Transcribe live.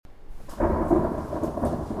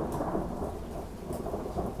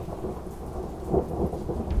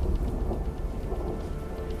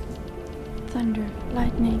thunder,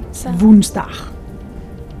 lightning, sound. Woensdag.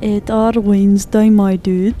 It are Wednesday, my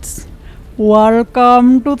dudes.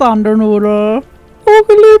 Welcome to Thunder Noodle.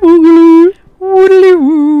 Oogly boogly, woodly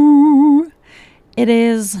woo. It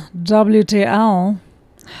is WTL.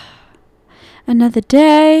 Another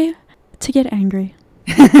day to get angry.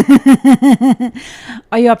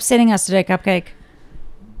 Are you upsetting us today, Cupcake?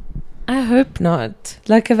 I hope not.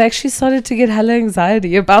 Like, I've actually started to get hella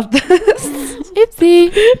anxiety about this.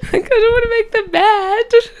 Oopsie. Like, I don't want to make them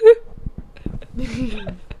mad.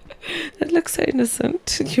 That looks so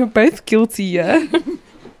innocent. You're both guilty, yeah?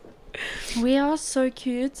 We are so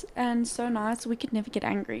cute and so nice. We could never get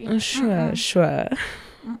angry. Sure.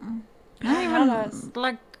 Not even,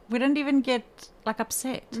 like, we don't even get, like,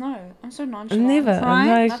 upset. No, I'm so nonchalant. Never. Right? I'm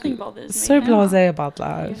like, Nothing bothers me. so blasé about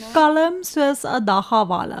life. You know? Kalm soos 'n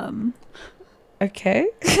daggabalm. Okay.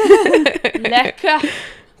 Lekker.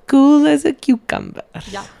 Cool as a cucumber.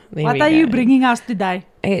 Yeah. There What we are you go. bringing us today?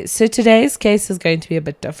 Okay, so today's case is going to be a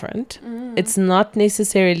bit different. It's not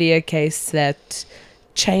necessarily a case that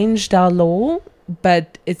changed our law,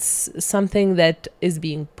 but it's something that is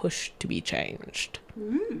being pushed to be changed.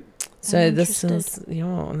 So I'm this interested.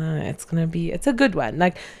 it's a good one.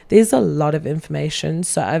 Like, there's a lot of information,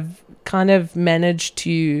 so I've kind of managed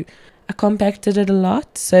to, I compacted it a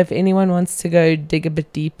lot. So if anyone wants to go dig a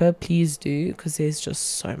bit deeper, please do, because there's just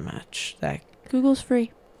so much. Like, Google's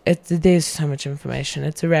free. there's so much information.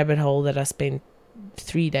 It's a rabbit hole that I spent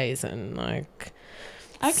 3 days in. Like,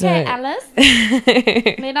 Okay, so- Alice.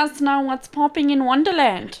 Let us know what's popping in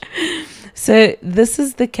Wonderland. So this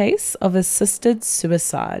is the case of assisted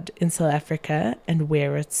suicide in South Africa and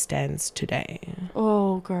where it stands today.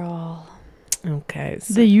 Oh, girl. Okay,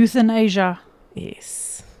 so The Euthanasia.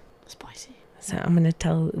 yes. Spicy. So I'm going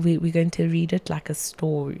to we're going to read it like a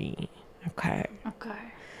story. Okay. Okay.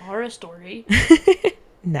 Horror story.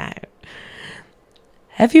 Now,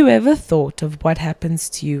 have you ever thought of what happens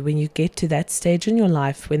to you when you get to that stage in your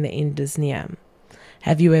life when the end is near?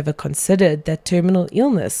 Have you ever considered that terminal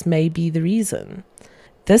illness may be the reason?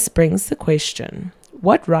 This brings the question,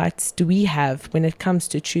 what rights do we have when it comes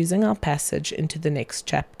to choosing our passage into the next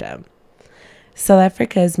chapter? South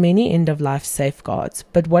Africa has many end-of-life safeguards,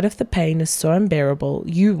 but what if the pain is so unbearable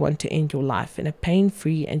you want to end your life in a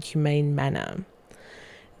pain-free and humane manner?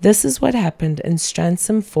 This is what happened in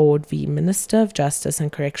Stransom Ford v. Minister of Justice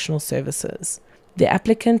and Correctional Services. The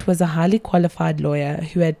applicant was a highly qualified lawyer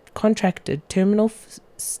who had contracted terminal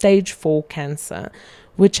stage 4 cancer,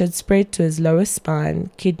 which had spread to his lower spine,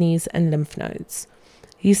 kidneys, and lymph nodes.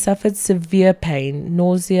 He suffered severe pain,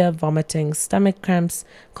 nausea, vomiting, stomach cramps,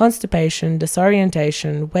 constipation,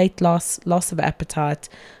 disorientation, weight loss, loss of appetite,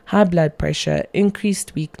 high blood pressure,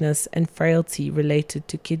 increased weakness, and frailty related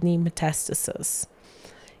to kidney metastasis.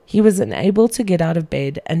 He was unable to get out of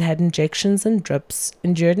bed and had injections and drips,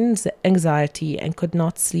 endured anxiety, and could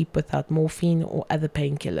not sleep without morphine or other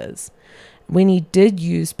painkillers. When he did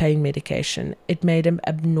use pain medication, it made him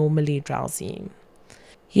abnormally drowsy.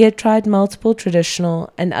 He had tried multiple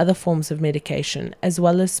traditional and other forms of medication, as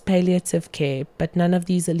well as palliative care, but none of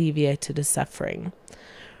these alleviated his suffering.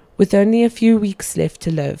 With only a few weeks left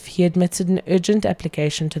to live, he admitted an urgent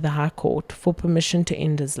application to the High Court for permission to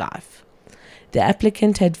end his life. The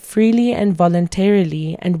applicant had freely and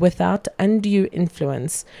voluntarily and without undue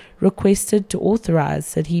influence requested to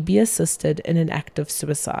authorize that he be assisted in an act of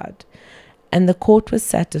suicide, and the court was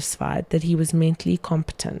satisfied that he was mentally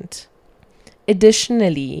competent.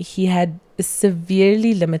 Additionally, he had a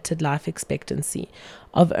severely limited life expectancy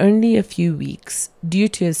of only a few weeks due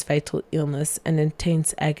to his fatal illness and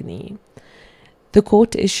intense agony. The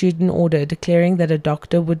court issued an order declaring that a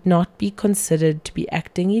doctor would not be considered to be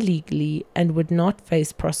acting illegally and would not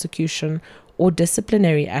face prosecution or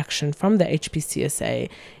disciplinary action from the HPCSA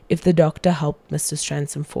if the doctor helped Mr.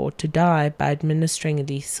 Stransom Ford to die by administering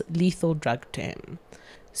a lethal drug to him.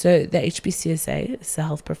 So the HPCSA is the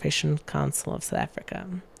Health Professional Council of South Africa,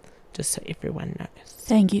 just so everyone knows.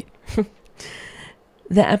 Thank you.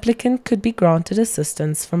 The applicant could be granted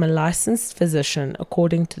assistance from a licensed physician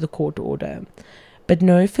according to the court order, but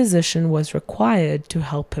no physician was required to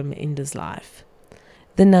help him end his life.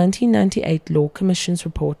 The 1998 Law Commission's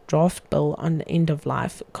report draft bill on end of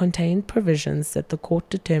life contained provisions that the court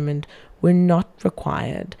determined were not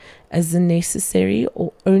required as the necessary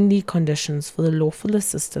or only conditions for the lawful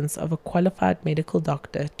assistance of a qualified medical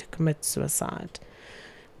doctor to commit suicide.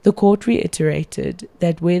 The court reiterated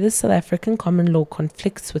that where the South African common law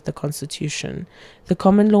conflicts with the Constitution, the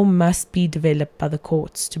common law must be developed by the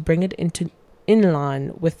courts to bring it in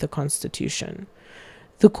line with the Constitution.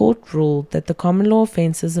 The court ruled that the common law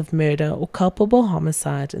offences of murder or culpable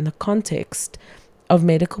homicide in the context of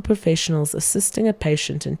medical professionals assisting a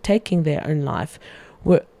patient in taking their own life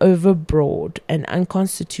were overbroad and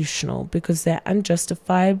unconstitutional because they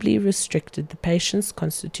unjustifiably restricted the patient's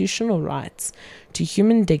constitutional rights to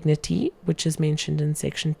human dignity, which is mentioned in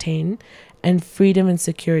Section 10, and freedom and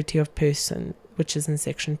security of person, which is in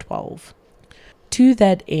Section 12. To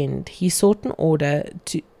that end, he sought an order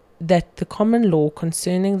that the common law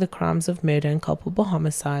concerning the crimes of murder and culpable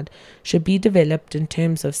homicide should be developed in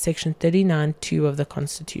terms of Section 39(2) of the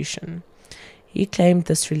Constitution. He claimed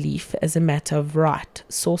this relief as a matter of right,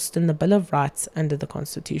 sourced in the Bill of Rights under the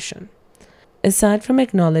Constitution. Aside from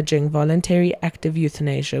acknowledging voluntary active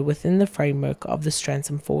euthanasia within the framework of the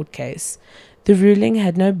Stransom-Ford case, the ruling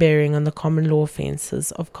had no bearing on the common law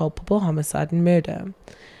offences of culpable homicide and murder.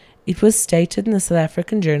 It was stated in the South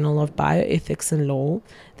African Journal of Bioethics and Law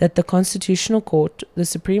that the Constitutional Court, the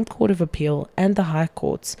Supreme Court of Appeal, and the High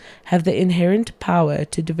Courts have the inherent power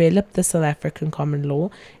to develop the South African common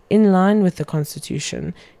law in line with the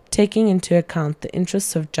Constitution, taking into account the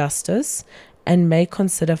interests of justice, and may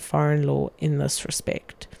consider foreign law in this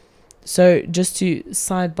respect. So just to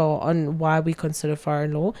sidebar on why we consider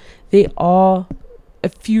foreign law, there are a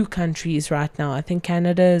few countries right now, I think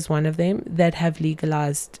Canada is one of them, that have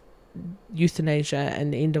legalized euthanasia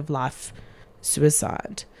and end-of-life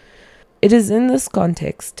suicide. It is in this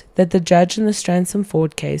context that the judge in the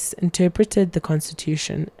Stransom-Ford case interpreted the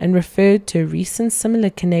Constitution and referred to a recent similar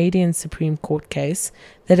Canadian Supreme Court case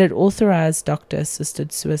that had authorized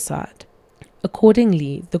doctor-assisted suicide.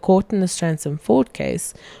 Accordingly, the court in the Stransom-Ford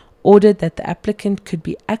case ordered that the applicant could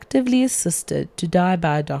be actively assisted to die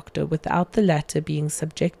by a doctor without the latter being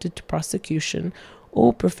subjected to prosecution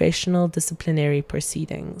or professional disciplinary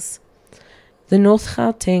proceedings. The North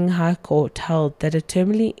Gauteng High Court held that a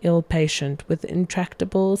terminally ill patient with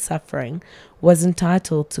intractable suffering was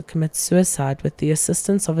entitled to commit suicide with the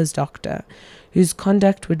assistance of his doctor, whose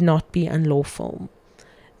conduct would not be unlawful.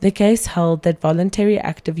 The case held that voluntary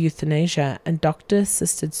active euthanasia and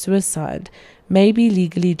doctor-assisted suicide may be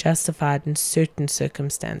legally justified in certain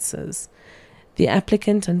circumstances. The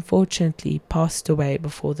applicant unfortunately passed away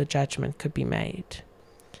before the judgment could be made.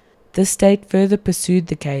 The state further pursued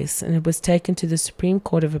the case, and it was taken to the Supreme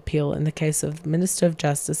Court of Appeal in the case of Minister of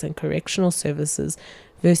Justice and Correctional Services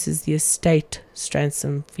versus the estate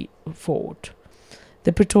Stransom-Ford.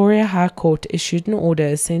 The Pretoria High Court issued an order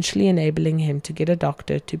essentially enabling him to get a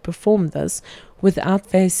doctor to perform this without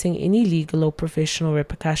facing any legal or professional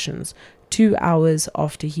repercussions 2 hours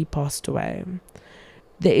after he passed away.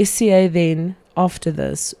 The SCA then, after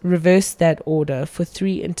this, reversed that order for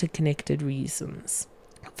 3 interconnected reasons.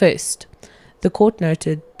 First, the court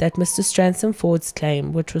noted that Mr. Stransom-Ford's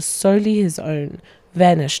claim, which was solely his own,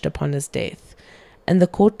 vanished upon his death, and the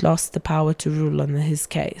court lost the power to rule on his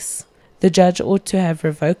case. The judge ought to have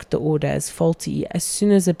revoked the order as faulty as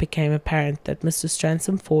soon as it became apparent that Mr.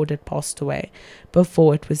 Stransom-Ford had passed away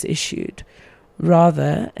before it was issued.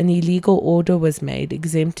 Rather, an illegal order was made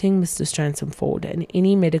exempting Mr. Stransom-Ford and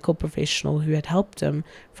any medical professional who had helped him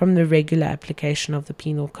from the regular application of the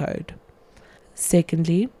Penal Code.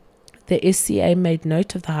 Secondly, the SCA made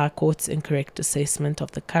note of the High Court's incorrect assessment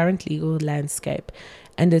of the current legal landscape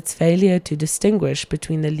and its failure to distinguish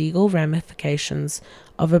between the legal ramifications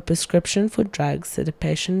of a prescription for drugs that a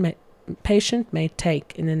patient may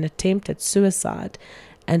take in an attempt at suicide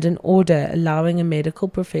and an order allowing a medical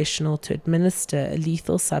professional to administer a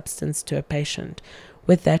lethal substance to a patient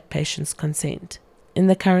with that patient's consent. In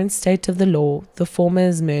the current state of the law, the former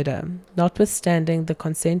is murder, notwithstanding the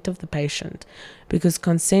consent of the patient, because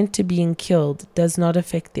consent to being killed does not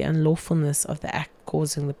affect the unlawfulness of the act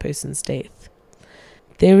causing the person's death.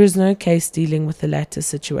 There is no case dealing with the latter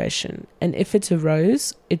situation, and if it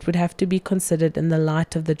arose, it would have to be considered in the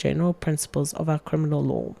light of the general principles of our criminal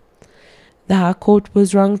law. The High Court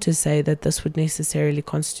was wrong to say that this would necessarily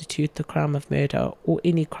constitute the crime of murder or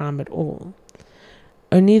any crime at all.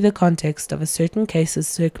 Only the context of a certain case's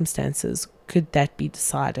circumstances could that be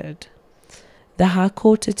decided. The High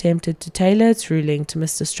Court attempted to tailor its ruling to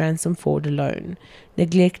Mr. Stransom-Ford alone,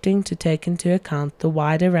 neglecting to take into account the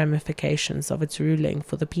wider ramifications of its ruling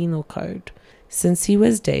for the Penal Code. Since he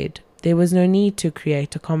was dead, there was no need to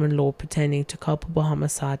create a common law pertaining to culpable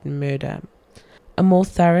homicide and murder. A more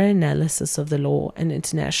thorough analysis of the law and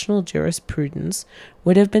international jurisprudence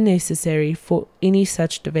would have been necessary for any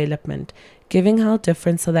such development, given how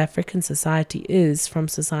different South African society is from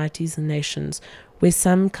societies and nations where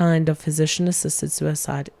some kind of physician-assisted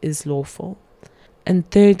suicide is lawful. And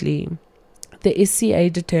thirdly, the SCA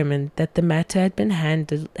determined that the matter had been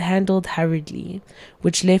handled hurriedly,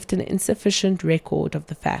 which left an insufficient record of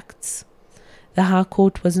the facts. The High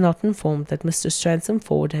Court was not informed that Mr. Stransom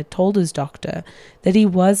Ford had told his doctor that he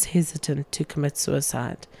was hesitant to commit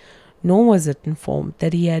suicide, nor was it informed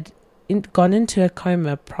that he had gone into a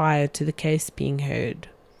coma prior to the case being heard.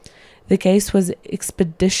 The case was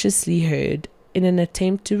expeditiously heard in an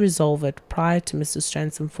attempt to resolve it prior to Mr.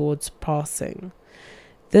 Stransom Ford's passing.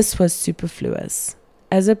 This was superfluous,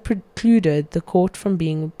 as it precluded the court from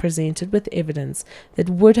being presented with evidence that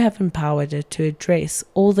would have empowered it to address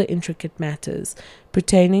all the intricate matters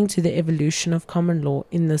pertaining to the evolution of common law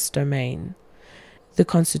in this domain. The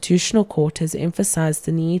Constitutional Court has emphasized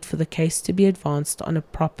the need for the case to be advanced on a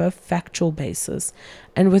proper factual basis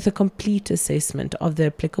and with a complete assessment of the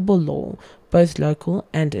applicable law, both local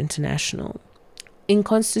and international. In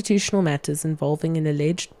constitutional matters involving an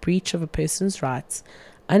alleged breach of a person's rights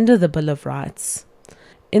under the Bill of Rights,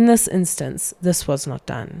 in this instance, this was not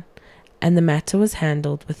done, and the matter was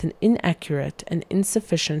handled with an inaccurate and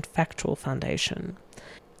insufficient factual foundation.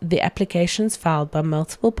 The applications filed by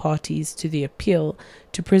multiple parties to the appeal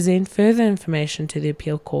to present further information to the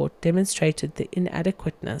appeal court demonstrated the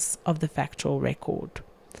inadequateness of the factual record.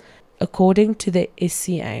 According to the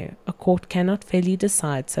SCA, a court cannot fairly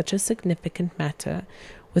decide such a significant matter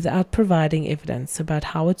without providing evidence about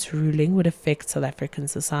how its ruling would affect South African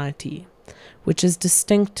society, which is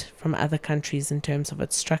distinct from other countries in terms of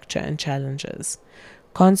its structure and challenges.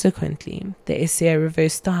 Consequently, the SCA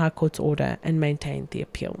reversed the High Court's order and maintained the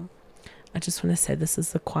appeal. I just want to say this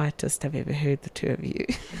is the quietest I've ever heard the two of you.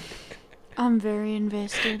 I'm very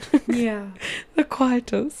invested. Yeah. The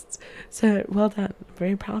quietest. So, well done. I'm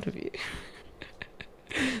very proud of you.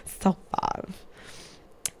 Stop 5.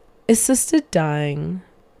 Assisted dying.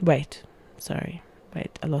 Wait,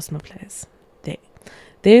 I lost my place.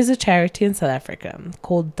 There is a charity in South Africa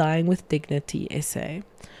called Dying with Dignity SA,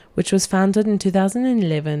 which was founded in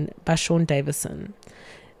 2011 by Sean Davison.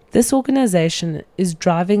 This organization is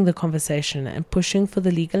driving the conversation and pushing for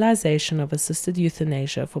the legalization of assisted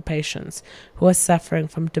euthanasia for patients who are suffering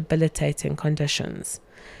from debilitating conditions.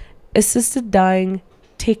 Assisted dying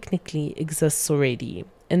technically exists already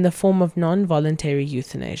in the form of non-voluntary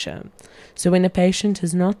euthanasia. So when a patient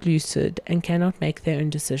is not lucid and cannot make their own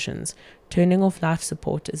decisions, turning off life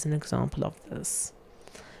support is an example of this.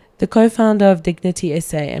 The co-founder of Dignity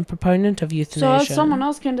SA and proponent of euthanasia. So someone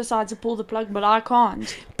else can decide to pull the plug, but I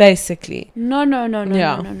can't. Basically. No.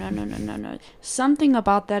 Yeah. No. Something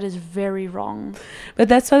about that is very wrong. But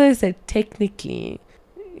that's why they say technically.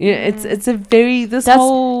 Yeah, it's a very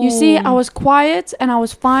You see, I was quiet and I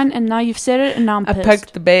was fine, and now you've said it, and now I'm pissed. I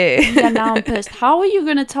poked the bear. Yeah, now I'm pissed. How are you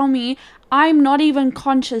gonna tell me I'm not even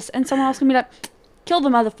conscious, and someone else can be like, kill the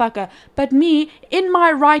motherfucker? But me, in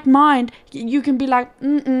my right mind, you can be like,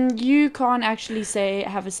 you can't actually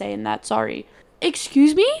have a say in that. Sorry.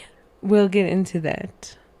 Excuse me? We'll get into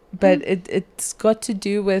that, but it's got to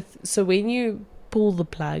do with, so when you pull the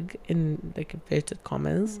plug in the inverted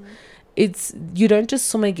commas. It's, you don't just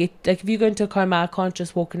somehow get, like if you go into a coma, I can't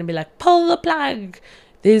just walk in and be like, pull the plug.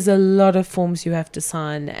 There's a lot of forms you have to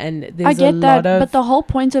sign, and there's a lot of... But the whole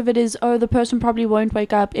point of it is, the person probably won't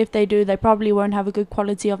wake up. If they do, they probably won't have a good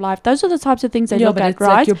quality of life. Those are the types of things they look at, right?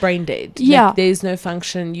 Like you're brain dead. Yeah. Like there's no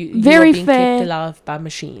function. You're being fair. kept alive by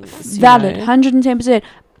machines. Valid, 110%.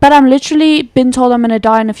 But I'm literally been told I'm going to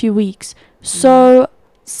die in a few weeks. So...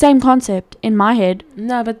 Same concept in my head.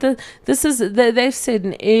 No, but this is they've said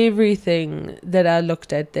in everything that I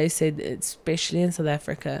looked at. They said, especially in South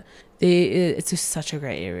Africa, it's just such a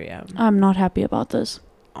grey area. I'm not happy about this.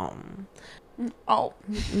 No.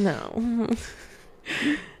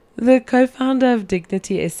 The co-founder of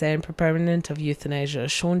Dignity SA and proponent of euthanasia,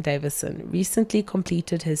 Sean Davison, recently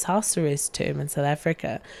completed his house arrest term in South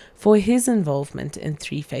Africa for his involvement in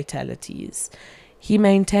 3 fatalities. He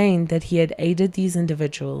maintained that he had aided these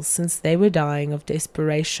individuals since they were dying of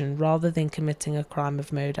desperation rather than committing a crime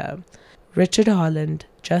of murder. Richard Holland,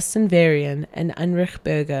 Justin Varian, and Ulrich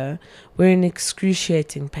Berger were in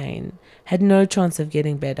excruciating pain, had no chance of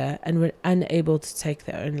getting better, and were unable to take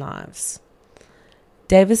their own lives.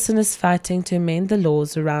 Davison is fighting to amend the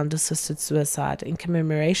laws around assisted suicide in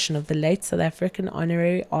commemoration of the late South African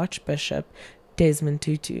Honorary Archbishop Desmond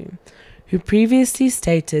Tutu, who previously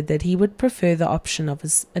stated that he would prefer the option of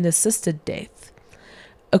an assisted death.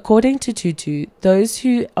 According to Tutu, those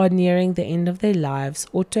who are nearing the end of their lives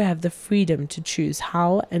ought to have the freedom to choose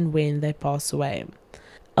how and when they pass away.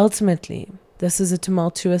 Ultimately, this is a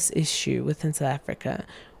tumultuous issue within South Africa,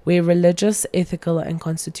 where religious, ethical, and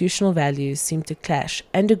constitutional values seem to clash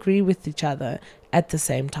and agree with each other at the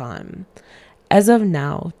same time. As of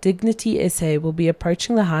now, Dignity SA will be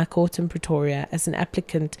approaching the High Court in Pretoria as an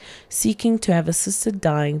applicant seeking to have assisted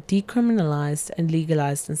dying decriminalised and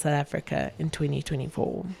legalised in South Africa in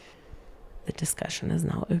 2024. The discussion is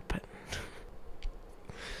now open.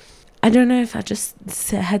 I don't know if I just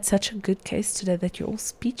had such a good case today that you're all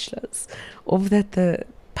speechless, or that the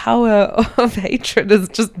power of hatred is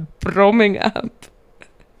just bromming up.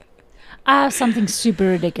 I have something super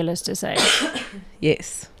ridiculous to say.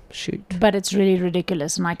 Yes, shoot. But it's really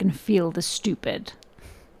ridiculous, and I can feel the stupid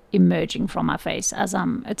emerging from my face as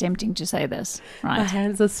I'm attempting to say this. My Right?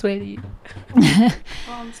 hands are sweaty.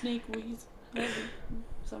 Sneak wheeze.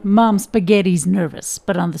 Mom Spaghetti's nervous,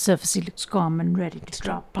 but on the surface he looks calm and ready to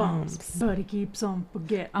drop bombs. But he keeps on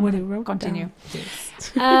forgetting. I'm What going he to wrote continue.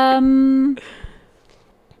 down. Yes.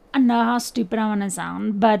 I know how stupid I want to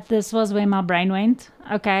sound, but this was where my brain went.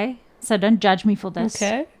 Okay, so don't judge me for this.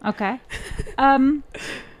 Okay.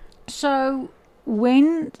 So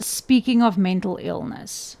when speaking of mental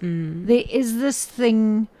illness, there is this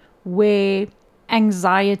thing where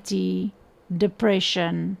anxiety,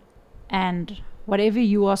 depression, and whatever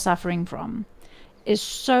you are suffering from is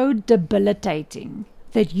so debilitating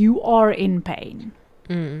that you are in pain,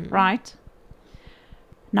 right?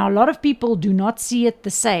 Now, a lot of people do not see it the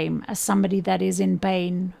same as somebody that is in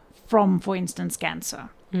pain from, for instance, cancer.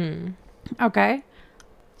 Okay?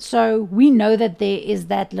 So we know that there is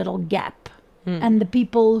that little gap. And the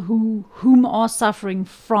people whom are suffering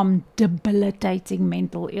from debilitating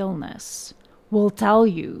mental illness will tell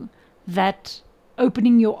you that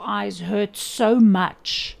opening your eyes hurts so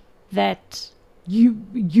much that you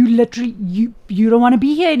literally you don't want to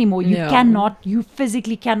be here anymore. You cannot, you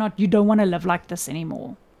physically cannot, you don't want to live like this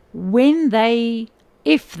anymore.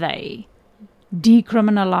 If they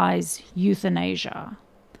decriminalize euthanasia,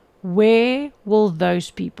 where will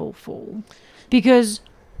those people fall? Because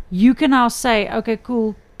you can now say, okay,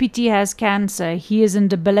 cool, Pity has cancer, he is in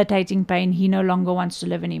debilitating pain, he no longer wants to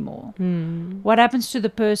live anymore. What happens to the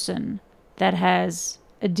person that has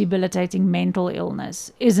a debilitating mental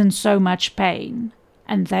illness, is in so much pain,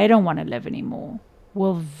 and they don't want to live anymore?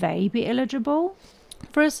 Will they be eligible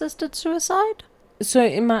for assisted suicide? So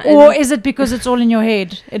Or is it because it's all in your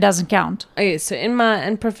head, it doesn't count? Okay, so in my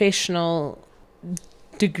unprofessional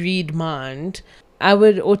degreed mind, I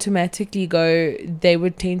would automatically go, they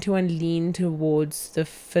would tend to lean towards the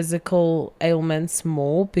physical ailments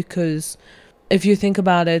more, because if you think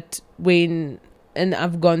about it, and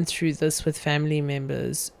I've gone through this with family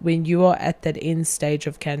members, when you are at that end stage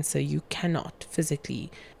of cancer, you cannot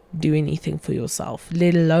physically do anything for yourself,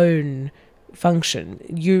 let alone function.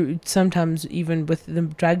 You sometimes, even with the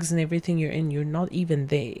drugs and everything you're in, you're not even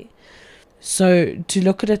there. So to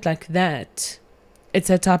look at it like that, it's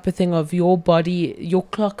a type of thing of your body, your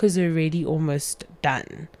clock is already almost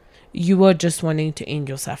done. You are just wanting to end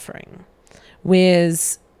your suffering.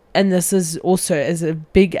 Whereas, and this is also, as a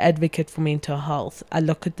big advocate for mental health, I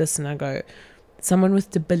look at this and I go, someone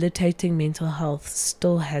with debilitating mental health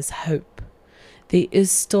still has hope. There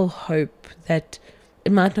is still hope that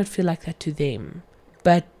it might not feel like that to them,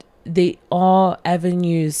 but there are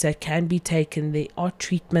avenues that can be taken. There are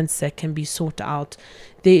treatments that can be sought out.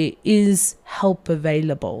 There is help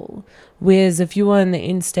available. Whereas if you are in the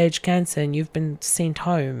end stage cancer and you've been sent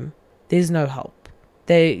home, there's no help.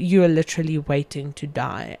 You are literally waiting to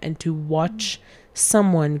die. And to watch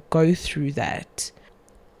someone go through that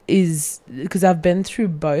is, because I've been through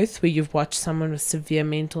both, where you've watched someone with severe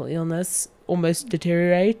mental illness almost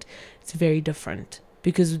deteriorate. It's very different,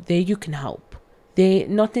 because there you can help. They're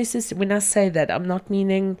not necessarily, when I say that, I'm not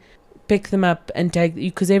meaning pick them up and take,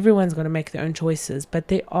 because everyone's going to make their own choices, but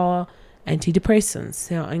there are antidepressants,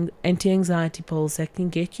 there are anti-anxiety pills that can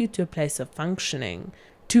get you to a place of functioning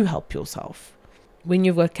to help yourself. When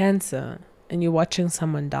you've got cancer and you're watching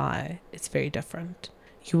someone die, it's very different.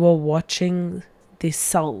 You are watching their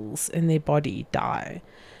cells in their body die.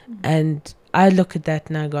 And I look at that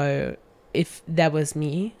and I go, if that was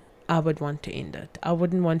me, I would want to end it. I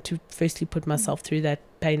wouldn't want to firstly put myself through that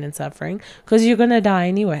pain and suffering, because you're going to die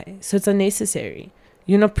anyway. So it's unnecessary.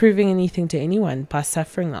 You're not proving anything to anyone by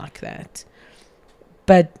suffering like that.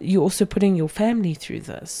 But you're also putting your family through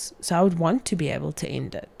this. So I would want to be able to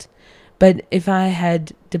end it. But if I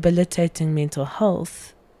had debilitating mental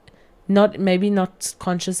health, maybe not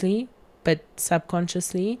consciously, but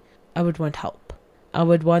subconsciously, I would want help. I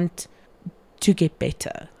would want to get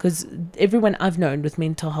better, because everyone I've known with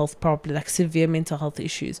mental health problems, like severe mental health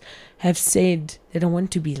issues, have said they don't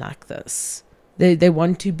want to be like this. They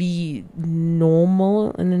want to be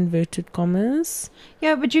normal, in inverted commas.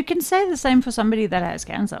 Yeah, but you can say the same for somebody that has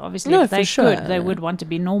cancer. Obviously, No, if they for sure. could, they would want to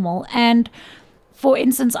be normal. And for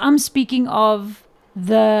instance, I'm speaking of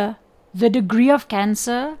the degree of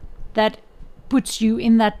cancer that puts you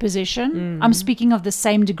in that position. I'm speaking of the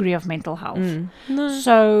same degree of mental health. No.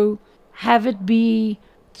 So have it be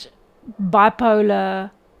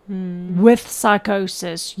bipolar with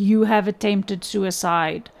psychosis, you have attempted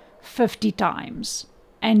suicide 50 times,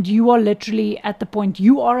 and you are literally at the point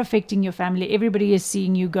you are affecting your family. Everybody is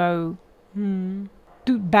seeing you go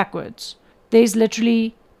backwards. There's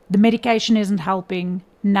literally, the medication isn't helping.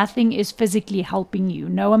 Nothing is physically helping you.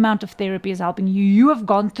 No amount of therapy is helping you. You have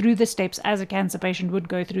gone through the steps as a cancer patient would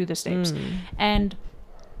go through the steps. And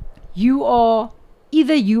you are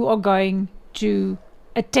going to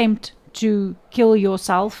attempt to kill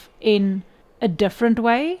yourself in a different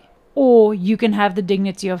way, or you can have the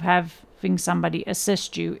dignity of having somebody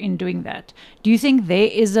assist you in doing that. Do you think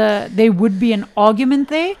there would be an argument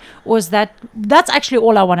there, or is that's actually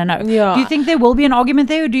all I want to know? Yeah. Do you think there will be an argument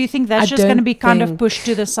there, or do you think that's just going to be kind of think- pushed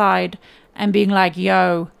to the side and being like,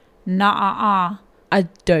 yo, nah, I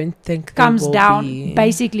don't think there will be.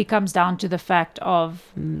 basically comes down to the fact of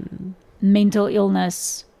mental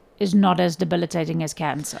illness is not as debilitating as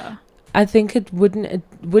cancer? I think it wouldn't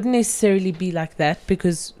necessarily be like that,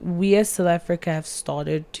 because we as South Africa have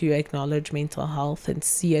started to acknowledge mental health and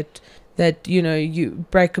see it that, you know, you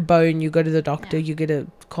break a bone, you go to the doctor, you get a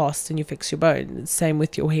cast and you fix your bone. Same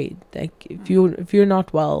with your head. Like if you're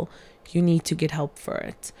not well, you need to get help for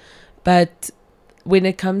it. But when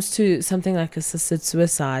it comes to something like assisted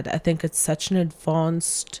suicide, I think it's such an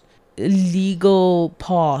advanced legal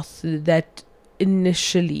path that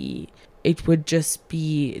initially it would just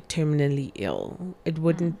be terminally ill. It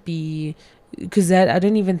wouldn't be, because I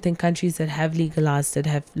don't even think countries that have legalized it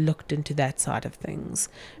have looked into that side of things,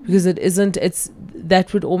 because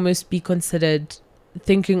that would almost be considered,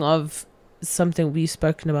 thinking of something we've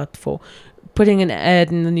spoken about before, putting an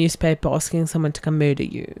ad in the newspaper asking someone to come murder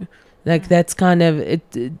you. Like that's kind of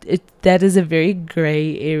it. That is a very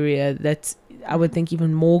gray area. That's, I would think,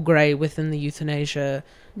 even more gray within the euthanasia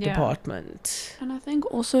department. And I think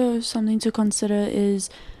also something to consider is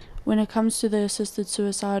when it comes to the assisted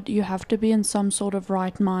suicide, you have to be in some sort of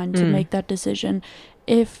right mind to make that decision.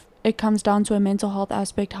 If it comes down to a mental health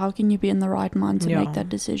aspect, how can you be in the right mind to make that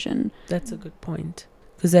decision? That's a good point,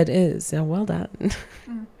 because that is, well done.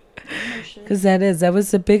 Because that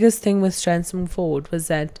was the biggest thing with Transform Forward, was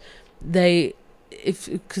that like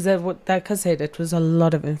I said, it was a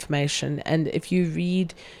lot of information, and if you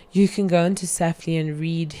read, you can go into Safley and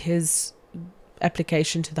read his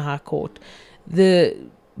application to the High Court. The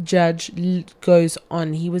judge goes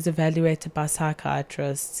on, he was evaluated by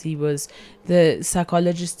psychiatrists, the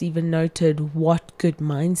psychologist even noted what good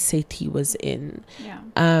mindset he was in,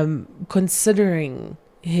 considering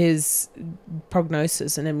his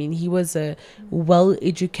prognosis. And I mean, he was a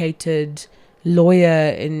well-educated lawyer,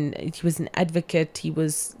 and he was an advocate. He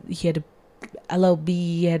had a LLB,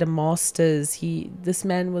 he had a master's. This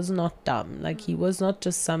man was not dumb. Like, he was not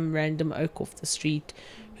just some random oak off the street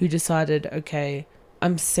who decided, okay,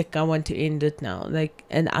 I'm sick, I want to end it now. Like,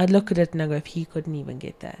 and I look at it and I go, if he couldn't even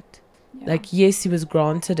get that, like, yes, he was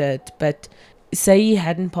granted it, but say he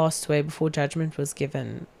hadn't passed away before judgment was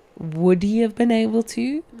given, would he have been able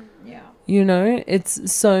to? You know,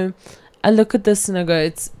 it's so, I look at this and I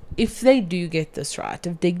go, if they do get this right,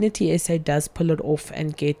 if Dignity SA does pull it off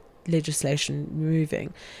and get legislation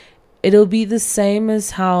moving, it'll be the same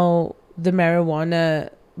as how the marijuana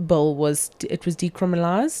bill was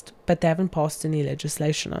decriminalized, but they haven't passed any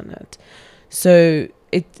legislation on it. So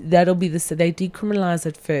that'll be they decriminalize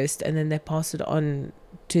it first, and then they pass it on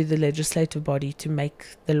to the legislative body to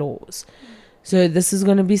make the laws. So this is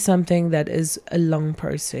going to be something that is a long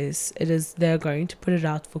process. They're going to put it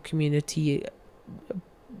out for community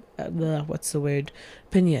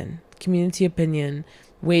community opinion,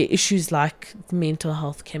 where issues like mental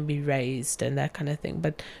health can be raised and that kind of thing.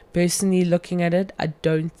 But personally, looking at it, I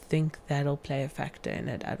don't think that'll play a factor in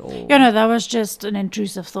it at all. That was just an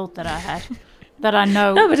intrusive thought that I had. That I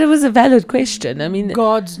know. No, but it was a valid question. I mean,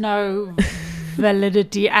 God's no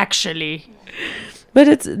validity, actually. But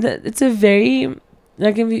it's a very,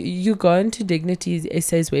 like, if you go into Dignity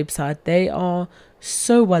SA's website, they are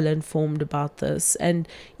so well informed about this. And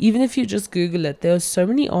even if you just Google it, there are so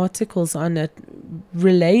many articles on it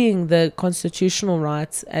relaying the constitutional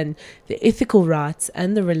rights and the ethical rights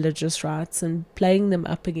and the religious rights and playing them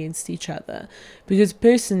up against each other. Because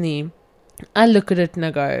personally, I look at it and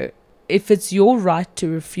I go, if it's your right to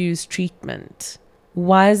refuse treatment,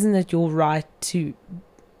 why isn't it your right to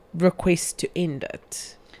request to end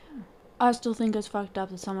it? I still think it's fucked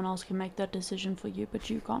up that someone else can make that decision for you, but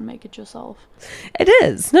you can't make it yourself. It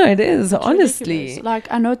is. No, it is. It's honestly. ridiculous. Like,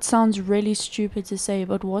 I know it sounds really stupid to say,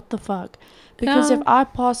 but what the fuck? Because if I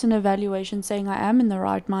pass an evaluation saying I am in the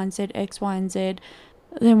right mindset, X, Y, and Z,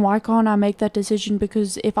 then why can't I make that decision?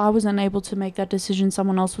 Because if I was unable to make that decision,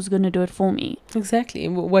 someone else was going to do it for me. Exactly.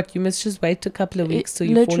 What, you must just wait a couple of weeks till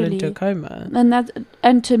you fall into a coma.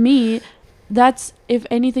 And to me, that's, if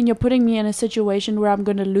anything, you're putting me in a situation where I'm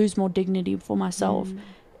going to lose more dignity for myself,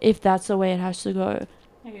 if that's the way it has to go.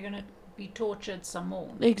 You're going to be tortured some more.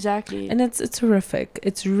 Exactly. And it's horrific.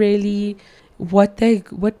 It's really what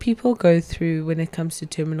people go through when it comes to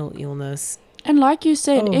terminal illness. And like you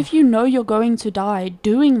said, if you know you're going to die,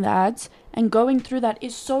 doing that and going through that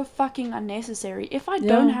is so fucking unnecessary. If I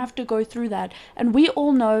don't have to go through that, and we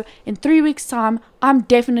all know in 3 weeks' time, I'm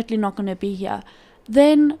definitely not going to be here,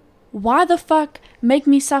 then why the fuck make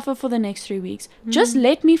me suffer for the next 3 weeks? Just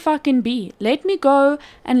let me fucking be. Let me go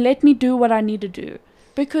and let me do what I need to do.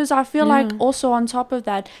 Because I feel like also on top of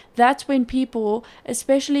that, that's when people,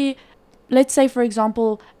 especially, let's say, for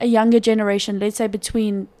example, a younger generation, let's say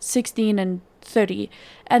between 16 and 30,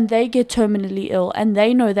 and they get terminally ill and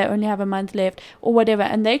they know they only have a month left or whatever,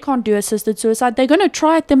 and they can't do assisted suicide, they're going to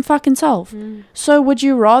try it them fucking self. So would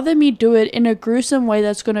you rather me do it in a gruesome way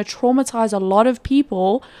that's going to traumatize a lot of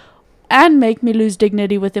people and make me lose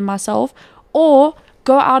dignity within myself, or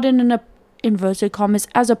go out in an inverted commas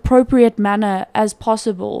as appropriate manner as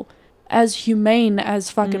possible, as humane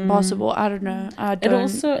as fucking possible? I don't know.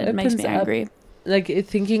 It makes me angry. Like,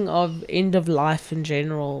 thinking of end of life in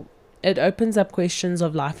general, it opens up questions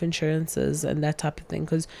of life insurances and that type of thing.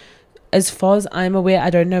 Because as far as I'm aware, I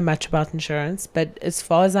don't know much about insurance, but as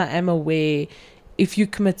far as I am aware, if you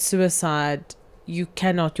commit suicide, you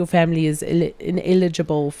cannot, your family is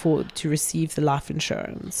ineligible to receive the life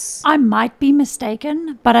insurance. I might be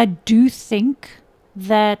mistaken, but I do think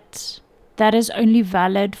that is only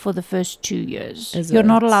valid for the first 2 years. You're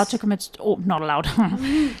not allowed to commit, not allowed.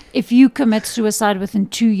 If you commit suicide within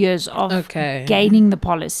 2 years of gaining the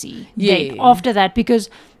policy. After that, because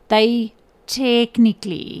they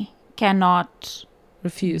technically cannot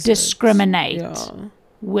refuse discriminate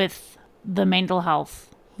with the mental health.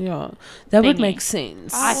 Yeah, that would make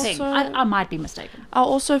sense. I think. I might be mistaken. I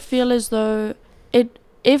also feel as though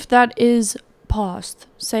if that is passed,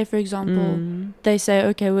 say for example, they say,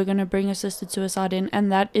 okay, we're going to bring assisted suicide in,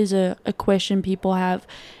 and that is a question people have.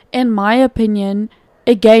 In my opinion,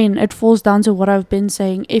 again, it falls down to what I've been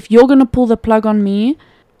saying. If you're going to pull the plug on me,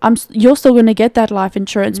 you're still going to get that life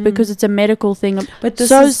insurance because it's a medical thing. But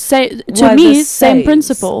this same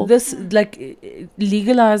principle. This, like,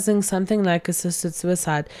 legalizing something like assisted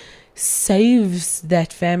suicide saves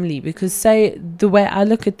that family, because, say, the way I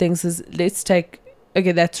look at things is, let's take,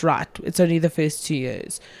 okay, that's right, it's only the first 2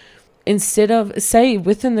 years. Instead of, say,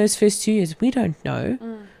 within those first 2 years, we don't know.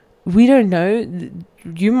 We don't know.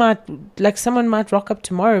 You might, like, someone might rock up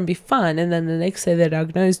tomorrow and be fine, and then the next day they're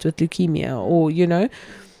diagnosed with leukemia, or, you know.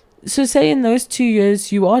 So say in those 2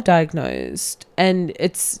 years you are diagnosed and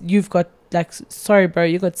you've got, like, sorry bro,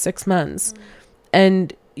 you got 6 months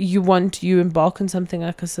and you embark on something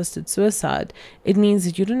like assisted suicide, it means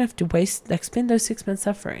that you don't have to spend those 6 months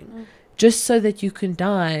suffering just so that you can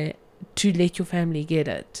die to let your family get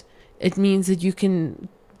it. It means that you can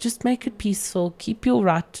just make it peaceful, keep your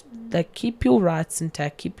rights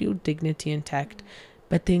intact, keep your dignity intact.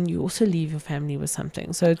 But then you also leave your family with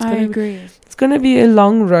something. So I agree. It's going to be a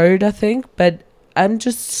long road, I think. But I'm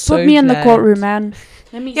just so Put me in the courtroom, man.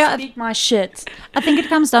 Let me speak my shit. I think it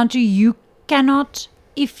comes down to, you cannot,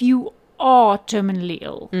 if you are terminally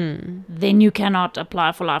ill, then you cannot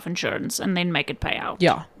apply for life insurance and then make it pay out.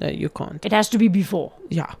 Yeah, no, you can't. It has to be before.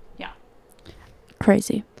 Yeah.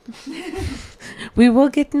 Crazy. We will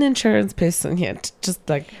get an insurance person here to just,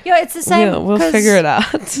 like, it's the same. We'll figure it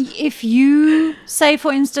out. If you say,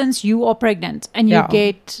 for instance, you are pregnant and you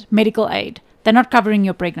get medical aid, they're not covering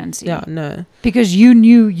your pregnancy. Yeah, no. Because you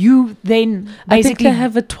then basically, I think they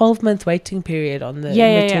have a 12-month waiting period on the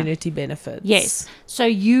maternity benefits. Yes. So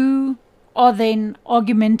you are then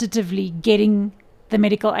argumentatively getting the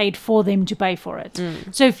medical aid for them to pay for it.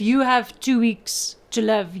 So if you have 2 weeks to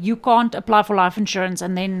live, you can't apply for life insurance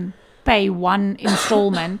and then pay one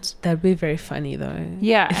installment. That'd be very funny though.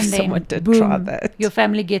 Yeah, if and then someone did boom, try that. Your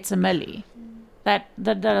family gets a milli. That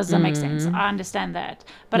doesn't make sense. I understand that.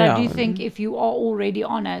 But I do think if you are already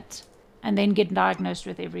on it and then get diagnosed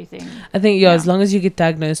with everything. I think as long as you get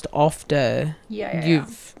diagnosed after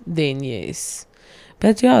then yes.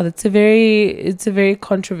 But it's a very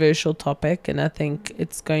controversial topic, and I think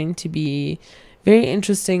it's going to be very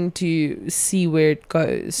interesting to see where it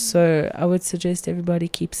goes. So I would suggest everybody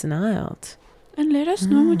keeps an eye out. And let us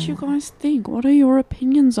know what you guys think. What are your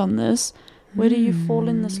opinions on this? Where do you fall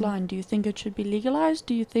in this line? Do you think it should be legalized?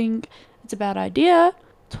 Do you think it's a bad idea?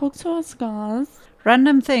 Talk to us, guys.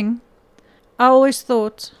 Random thing. I always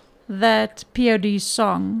thought that POD's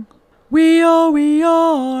song, We Are,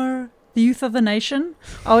 the Youth of the Nation.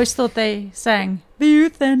 I always thought they sang the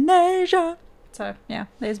Euthanasia. So yeah,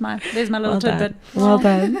 there's my little tidbit. Well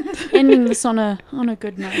done. Ending this on a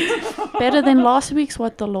good note. Better than last week's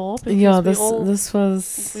What the Law. Because Yeah, this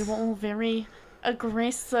was. we were all very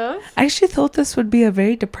aggressive. I actually thought this would be a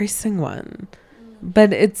very depressing one,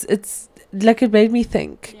 but it's like it made me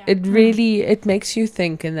think. Yeah. It really it makes you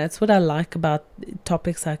think, and that's what I like about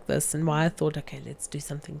topics like this, and why I thought, okay, let's do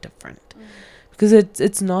something different, because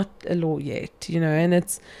it's not a law yet, and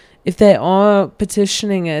it's. If they are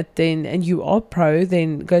petitioning it, then and you are pro,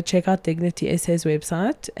 then go check out Dignity SA's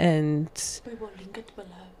website, and We will link it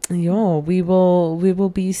below. yeah, we will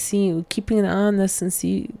be keeping an eye on this and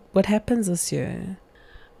see what happens this year.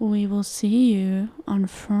 We will see you on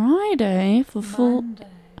Friday for full.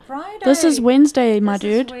 Friday. This is Wednesday, my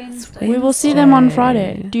dude. Wednesday. We will see them on Friday.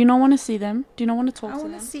 Wednesday. Do you not want to see them? Do you not want to talk I to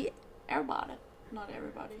want to them? see Everybody. Not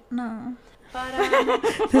everybody. No. But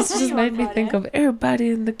This see just you made on me think Friday. of everybody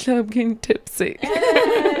in the club getting tipsy.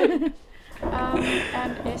 Yay.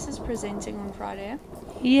 And S is presenting on Friday.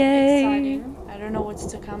 Yay! Exciting. I don't know what's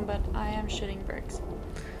to come, but I am shitting bricks.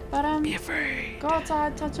 But Be afraid. go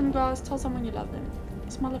outside, touch some grass, tell someone you love them.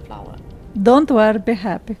 Smell a flower. Don't worry, be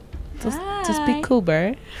happy. Just be Bye. cool,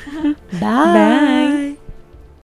 bro. Bye.